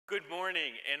Good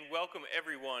morning and welcome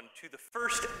everyone to the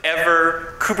first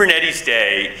ever Kubernetes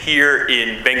Day here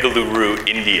in Bengaluru,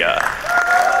 India.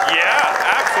 Yeah,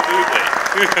 absolutely.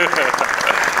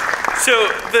 So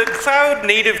the cloud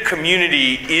native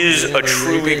community is a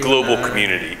truly global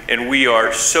community, and we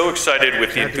are so excited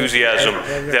with the enthusiasm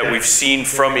that we've seen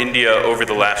from India over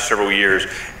the last several years,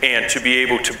 and to be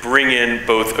able to bring in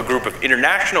both a group of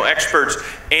international experts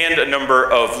and a number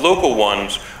of local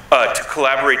ones to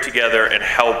collaborate together and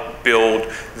help build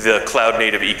the cloud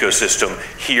native ecosystem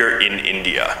here in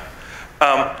India.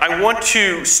 I want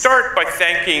to start by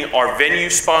thanking our venue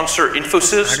sponsor,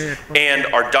 Infosys, and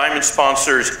our diamond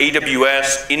sponsors,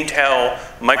 AWS, Intel,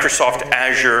 Microsoft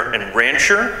Azure, and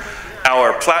Rancher.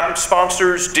 Our platinum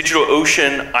sponsors,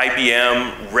 DigitalOcean,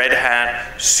 IBM, Red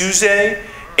Hat, SUSE,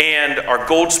 and our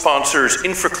gold sponsors,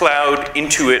 InfraCloud,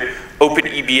 Intuit,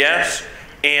 OpenEBS,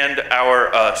 and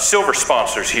our silver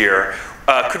sponsors here.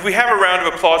 Could we have a round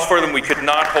of applause for them? We could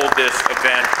not hold this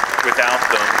event without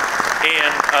them.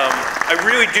 And I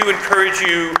really do encourage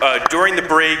you during the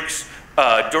breaks,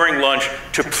 during lunch,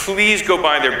 to please go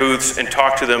by their booths and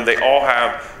talk to them. They all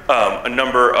have a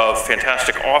number of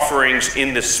fantastic offerings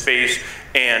in this space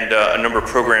and a number of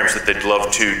programs that they'd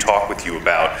love to talk with you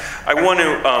about. I want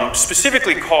to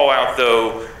specifically call out,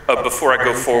 though, before I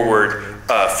go forward,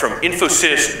 from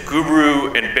Infosys,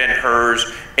 Guru and Ben Hers,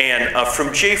 and from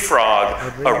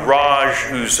JFrog, Raj,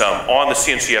 who's on the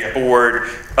CNCF board,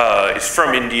 is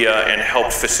from India and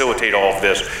helped facilitate all of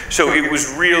this. So it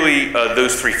was really,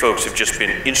 those three folks have just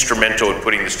been instrumental in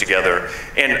putting this together.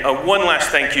 And one last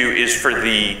thank you is for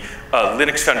the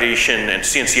Linux Foundation and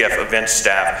CNCF event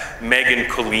staff, Megan,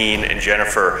 Colleen, and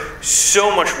Jennifer.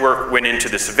 So much work went into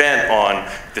this event on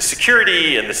the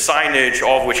security and the signage,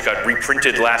 all of which got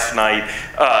reprinted last night.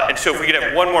 And so if we could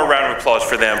have one more round of applause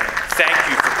for them, thank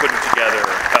you for putting together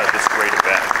this great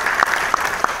event.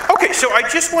 Okay, so I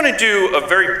just want to do a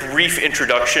very brief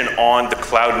introduction on the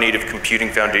Cloud Native Computing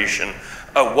Foundation,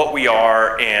 what we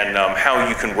are and how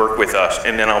you can work with us,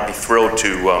 and then I'll be thrilled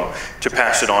to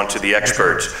pass it on to the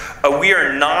experts. We are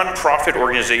a non-profit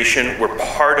organization. We're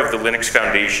part of the Linux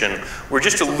Foundation. We're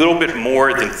just a little bit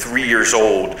more than 3 years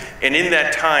old, and in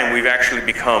that time we've actually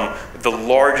become the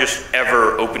largest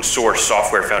ever open source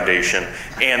software foundation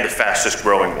and the fastest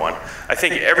growing one. I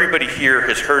think everybody here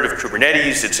has heard of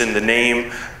Kubernetes. It's in the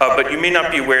name, but you may not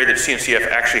be aware that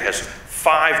CNCF actually has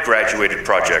 5 graduated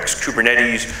projects: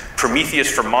 Kubernetes,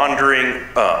 Prometheus for monitoring,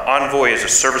 Envoy as a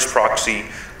service proxy,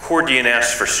 Core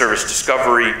DNS for service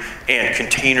discovery, and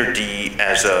Containerd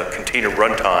as a container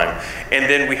runtime. And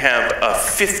then we have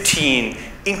 15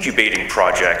 incubating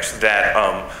projects that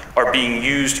are being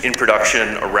used in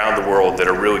production around the world that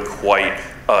are really quite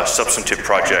substantive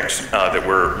projects that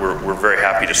we're very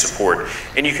happy to support.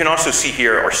 And you can also see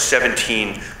here our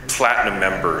 17 platinum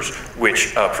members,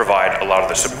 which provide a lot of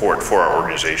the support for our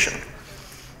organization.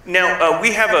 Now,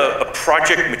 we have a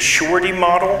project maturity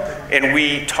model, and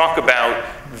we talk about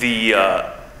the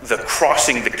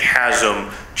crossing the chasm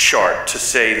chart to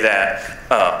say that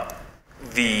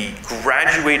the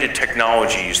graduated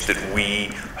technologies that we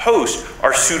host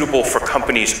are suitable for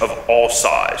companies of all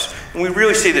size. And we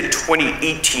really say that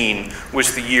 2018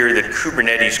 was the year that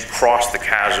Kubernetes crossed the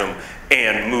chasm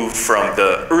and moved from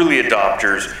the early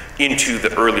adopters into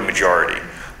the early majority.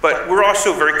 But we're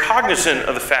also very cognizant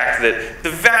of the fact that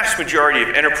the vast majority of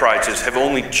enterprises have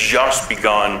only just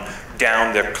begun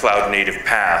down their cloud native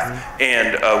path,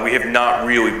 and we have not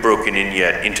really broken in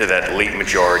yet into that late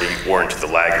majority or into the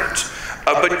laggards.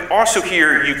 But also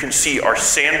here you can see our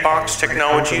sandbox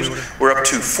technologies. We're up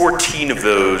to 14 of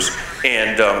those,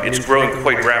 and it's growing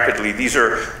quite rapidly. These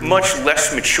are much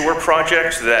less mature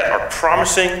projects that are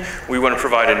promising. We want to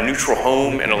provide a neutral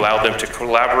home and allow them to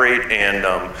collaborate and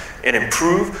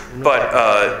improve,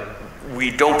 but we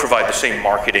don't provide the same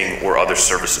marketing or other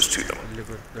services to them.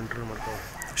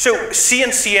 So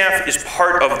CNCF is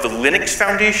part of the Linux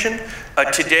Foundation.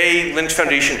 Today, Linux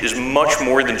Foundation is much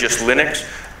more than just Linux.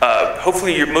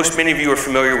 Hopefully many of you are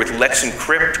familiar with Let's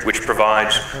Encrypt, which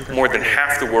provides more than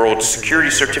half the world's security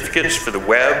certificates for the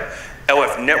web.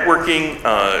 LF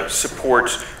Networking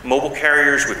supports mobile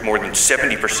carriers with more than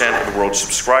 70% of the world's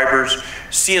subscribers.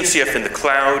 CNCF in the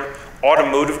cloud.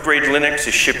 Automotive grade Linux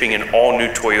is shipping in all new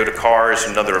Toyota cars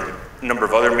and another number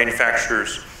of other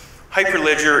manufacturers.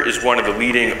 Hyperledger is one of the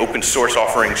leading open source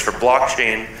offerings for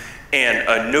blockchain, and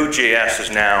Node.js is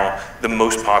now the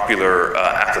most popular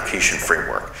application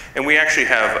framework. And we actually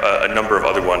have a number of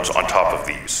other ones on top of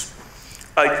these.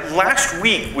 Last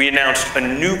week, we announced a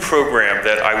new program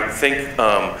that I think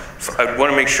I want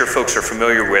to make sure folks are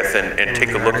familiar with and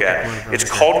take a look at. It's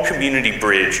called Community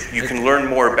Bridge. You can learn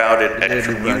more about it at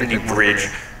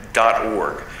communitybridge.org.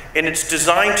 cloudnative.org. And it's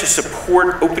designed to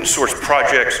support open source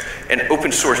projects and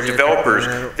open source developers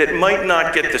that might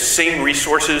not get the same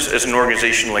resources as an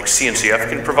organization like CNCF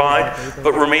can provide,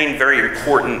 but remain very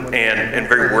important and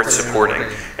very worth supporting.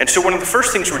 And so one of the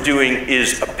first things we're doing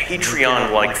is a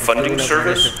Patreon-like funding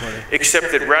service,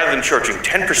 except that rather than charging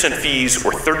 10% fees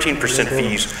or 13%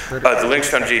 fees, the Linux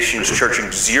Foundation is charging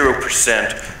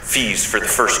 0% fees for the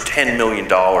first $10 million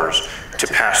to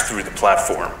pass through the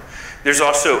platform. There's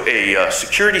also a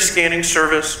security scanning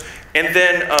service, and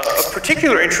then a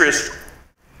particular interest,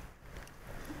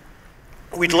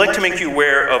 we'd like to make you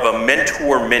aware of a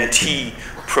mentor-mentee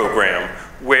program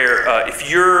where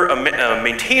if you're a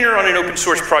maintainer on an open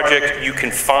source project, you can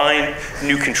find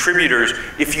new contributors.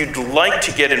 If you'd like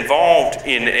to get involved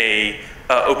in a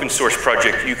open source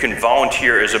project, you can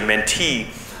volunteer as a mentee.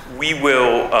 We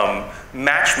will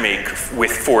matchmake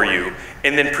for you.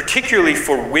 And then particularly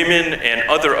for women and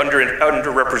other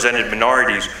underrepresented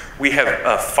minorities, we have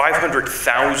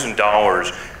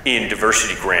 $500,000 in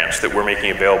diversity grants that we're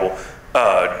making available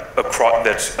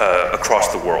across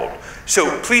the world.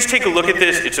 So please take a look at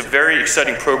this. It's a very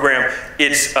exciting program.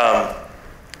 It's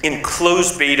in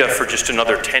closed beta for just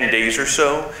another 10 days or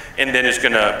so, and then it's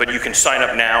gonna, but you can sign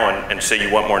up now and say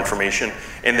you want more information,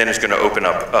 and then it's gonna open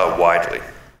up widely.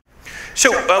 So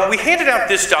we handed out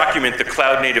this document, the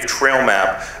Cloud Native Trail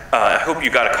Map. I hope you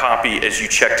got a copy as you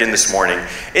checked in this morning.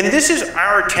 And this is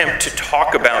our attempt to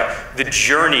talk about the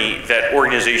journey that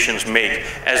organizations make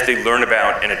as they learn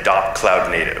about and adopt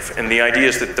Cloud Native. And the idea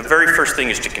is that the very first thing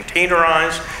is to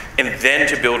containerize and then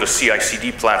to build a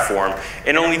CI/CD platform,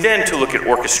 and only then to look at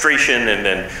orchestration and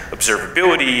then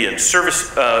observability and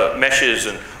service meshes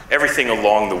and everything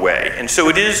along the way. And so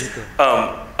it is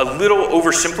a little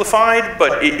oversimplified,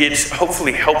 but it's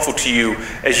hopefully helpful to you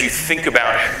as you think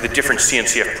about the different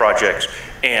CNCF projects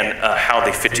and how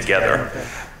they fit together.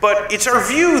 But it's our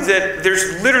view that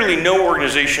there's literally no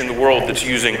organization in the world that's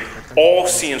using all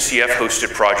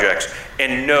CNCF-hosted projects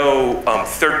and no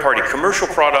third-party commercial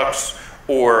products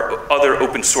or other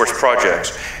open source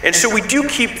projects. And so we do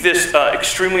keep this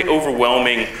extremely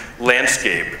overwhelming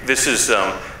landscape. This is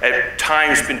at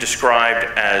times been described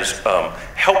as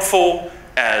helpful,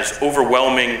 as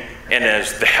overwhelming, and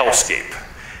as the hellscape.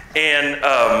 And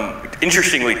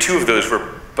interestingly, two of those were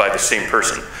by the same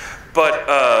person. But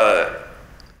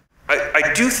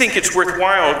I do think it's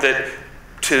worthwhile that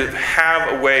to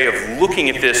have a way of looking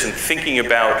at this and thinking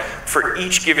about, for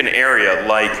each given area,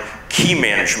 like key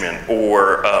management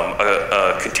or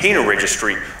a container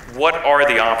registry, what are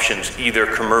the options, either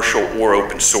commercial or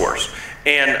open source?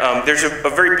 And there's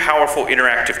a very powerful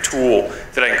interactive tool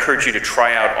that I encourage you to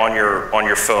try out on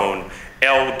your phone,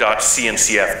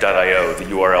 l.cncf.io, the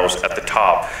URL's at the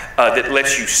top, that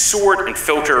lets you sort and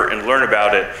filter and learn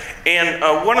about it. And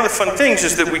one of the fun things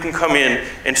is that we can come in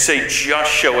and say,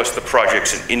 just show us the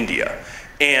projects in India.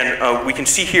 And we can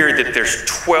see here that there's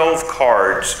 12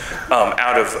 cards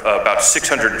out of about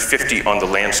 650 on the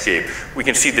landscape. We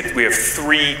can see that we have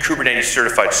 3 Kubernetes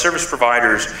certified service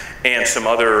providers and some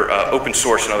other open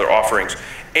source and other offerings.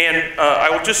 And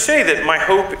I will just say that my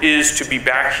hope is to be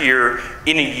back here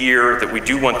in a year, that we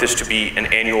do want this to be an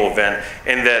annual event,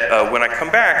 and that when I come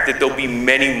back, that there'll be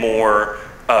many more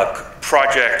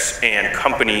projects and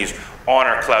companies on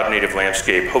our cloud native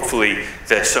landscape, hopefully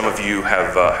that some of you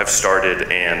have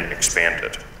started and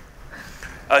expanded.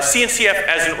 CNCF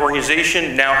as an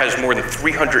organization now has more than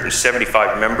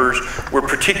 375 members. We're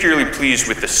particularly pleased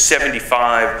with the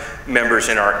 75 members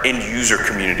in our end user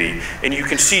community. And you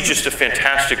can see just a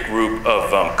fantastic group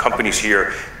of companies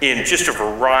here in just a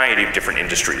variety of different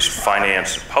industries,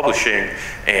 finance, publishing,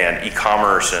 and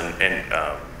e-commerce, and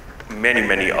many,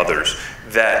 many others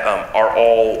that are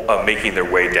all making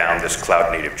their way down this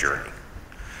cloud native journey.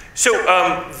 So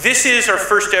this is our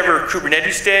first ever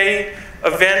Kubernetes Day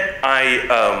event.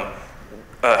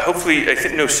 Hopefully, I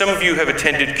know some of you have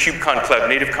attended KubeCon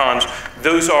CloudNativeCons.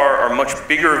 Those are much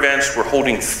bigger events. We're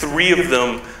holding 3 of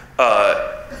them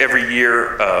every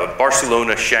year,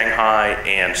 Barcelona, Shanghai,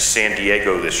 and San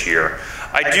Diego this year.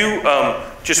 I do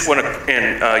just want to,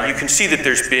 and you can see that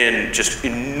there's been just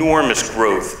enormous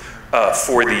growth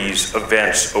for these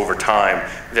events over time,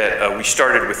 that we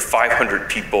started with 500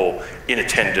 people in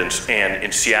attendance, and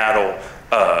in Seattle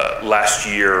last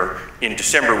year in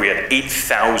December we had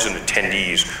 8,000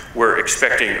 attendees. We're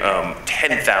expecting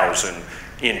 10,000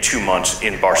 in 2 months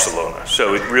in Barcelona.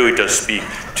 So it really does speak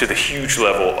to the huge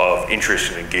level of interest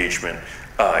and engagement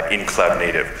in Cloud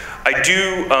Native. I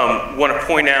do want to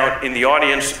point out in the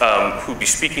audience who'll be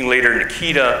speaking later,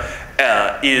 Nikita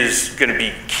is going to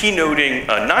be keynoting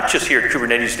not just here at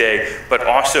Kubernetes Day, but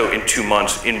also in 2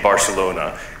 months in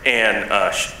Barcelona. And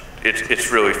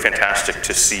it's really fantastic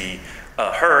to see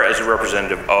her as a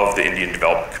representative of the Indian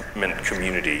development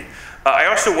community. I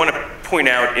also want to point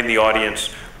out in the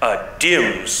audience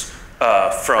Dims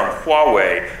from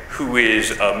Huawei, who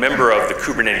is a member of the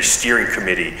Kubernetes Steering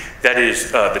Committee. That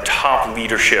is the top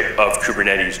leadership of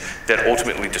Kubernetes that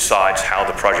ultimately decides how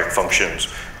the project functions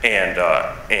and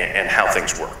how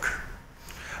things work.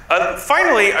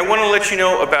 Finally, I want to let you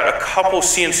know about a couple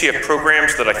CNCF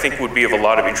programs that I think would be of a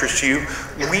lot of interest to you.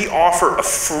 We offer a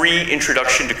free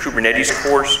Introduction to Kubernetes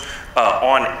course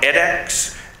on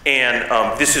edX,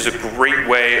 and this is a great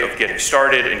way of getting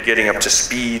started and getting up to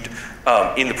speed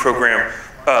in the program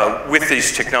with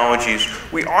these technologies.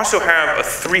 We also have a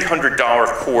 $300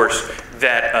 course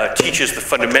that teaches the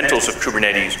fundamentals of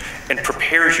Kubernetes and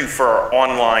prepares you for our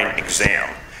online exam.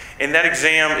 And that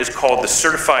exam is called the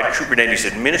Certified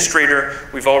Kubernetes Administrator.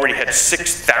 We've already had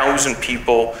 6,000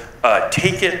 people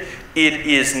take it. It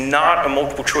is not a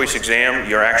multiple choice exam.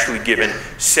 You're actually given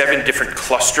 7 different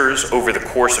clusters over the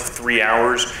course of 3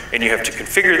 hours, and you have to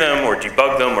configure them or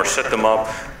debug them or set them up.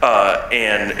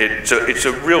 And it's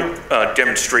a real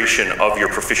demonstration of your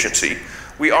proficiency.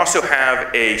 We also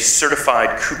have a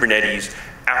Certified Kubernetes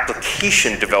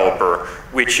Application Developer,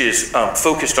 which is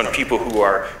focused on people who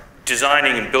are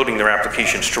designing and building their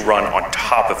applications to run on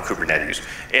top of Kubernetes.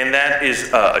 And that is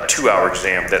a 2-hour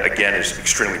exam that, again, is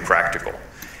extremely practical.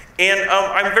 And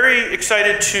I'm very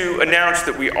excited to announce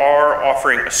that we are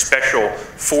offering a special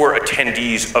for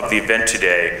attendees of the event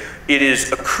today. It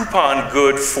is a coupon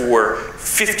good for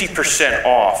 50%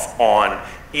 off on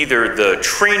either the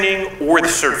training or the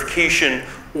certification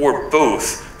or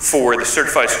both for the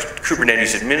Certified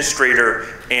Kubernetes Administrator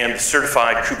and the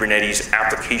Certified Kubernetes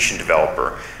Application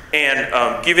Developer.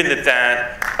 And given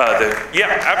that yeah,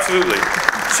 absolutely.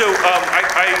 So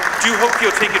I do hope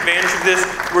you'll take advantage of this.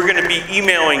 We're going to be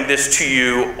emailing this to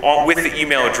you with the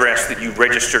email address that you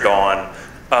registered on,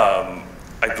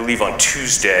 I believe on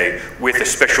Tuesday, with a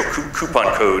special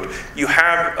coupon code. You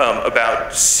have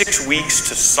about 6 weeks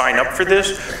to sign up for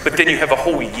this, but then you have a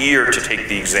whole year to take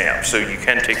the exam. So you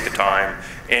can take the time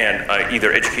and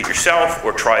either educate yourself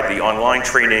or try the online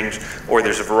trainings, or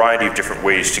there's a variety of different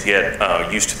ways to get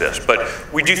used to this. But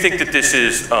we do think that this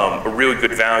is a really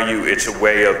good value. It's a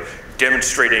way of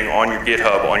demonstrating on your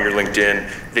GitHub, on your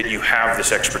LinkedIn, that you have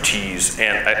this expertise,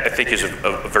 and I think is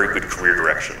a very good career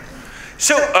direction.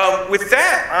 So with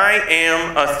that, I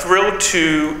am thrilled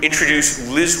to introduce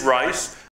Liz Rice.